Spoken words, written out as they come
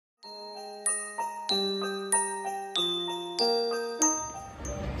So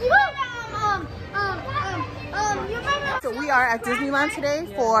we are at Disneyland today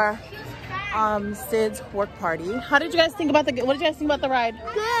for Sid's work party. How did you guys think about what did you guys think about the ride?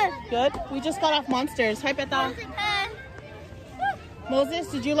 Good. Good? We just got off Monsters. Hi, Beta. Moses,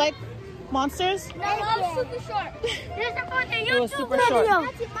 did you like Monsters? No, it was super short. It was super short.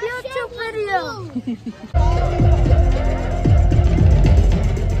 YouTube video.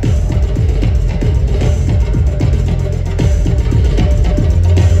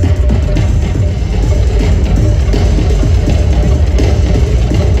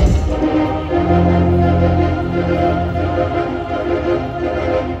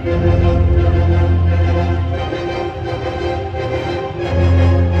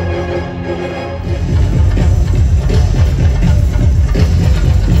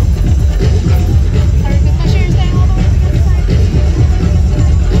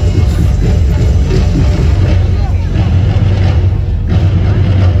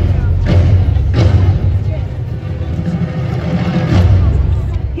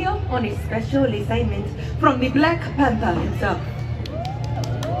 Assignment from the Black Panther himself.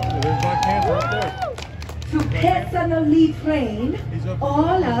 There's Black Panther up there. To personally train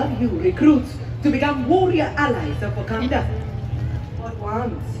all of you recruits to become warrior allies of Wakanda. But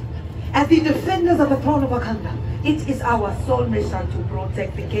once, as the defenders of the throne of Wakanda, it is our sole mission to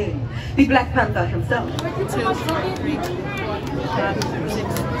protect the king, the Black Panther himself. 2, 3, 4, 5,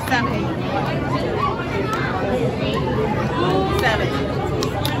 6, 7, 8, 7.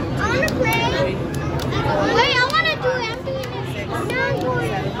 I want to play. Wait, I want to do empty.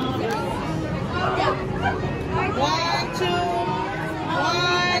 1, 2,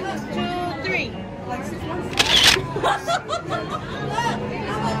 1, 2, 3.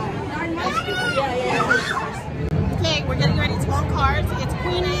 Okay, we're getting ready to go on cars. It's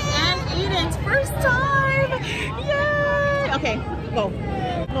Queenie and Aiden's first time. Yay! Okay, go.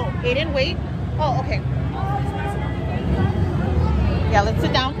 No, Aiden, wait. Oh, okay. Yeah, let's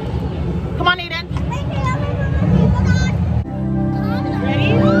sit down. Come on, Aiden. Ready?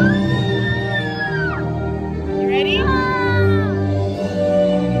 You ready?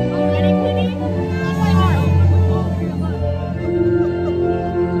 Ready, Queenie? Hold my arm.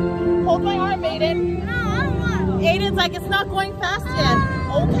 Hold my arm, Aiden. No, I don't want. Aiden's like, it's not going fast yet.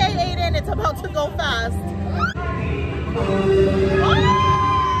 Okay, Aiden, it's about to go fast.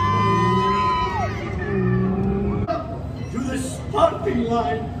 To the starting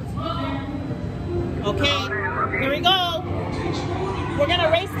line. Okay, here we go. We're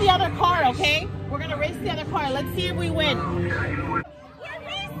gonna race the other car, okay? We're gonna race the other car. Let's see if we win. We're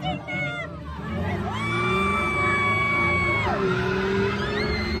racing them!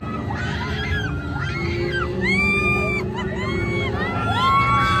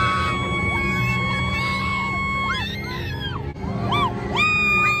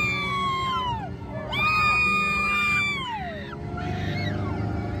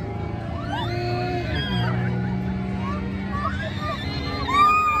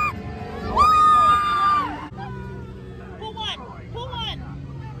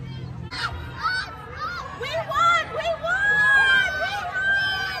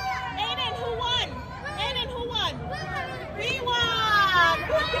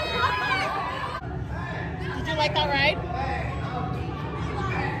 Like that ride?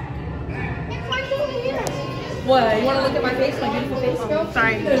 What? You want to look at my face, my beautiful face, girl?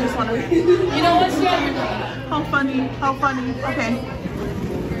 Sorry, I just want to. You know what? How funny, how funny. Okay.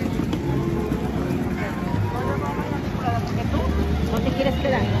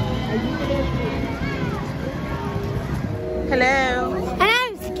 Hello.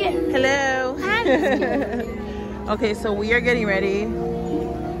 I'm scared. Hello. Okay, so we are getting ready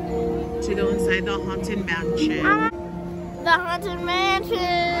to go inside the Haunted Mansion. The Haunted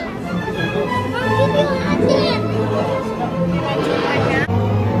Mansion.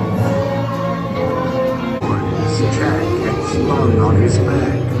 Jack gets slung on his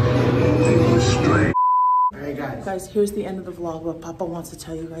back. They were straight. Alright Guys, here's the end of the vlog, but Papa wants to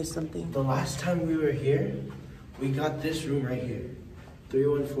tell you guys something. the last time we were here, we got this room right here,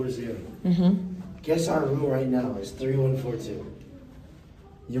 3140. Guess our room right now is 3142.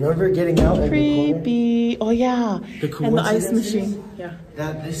 You remember getting out at the corner? Creepy. Oh yeah. And the ice coincidence machine. is Yeah.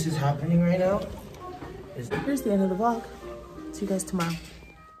 that this is happening right now. Here's the end of the vlog. See you guys tomorrow.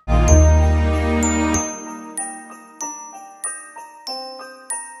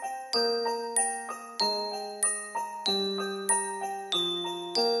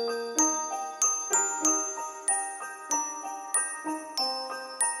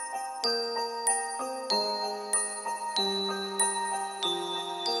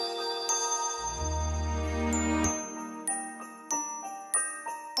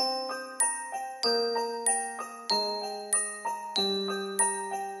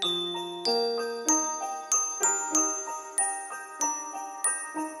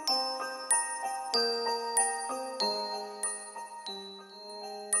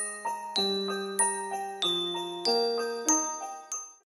 Bye.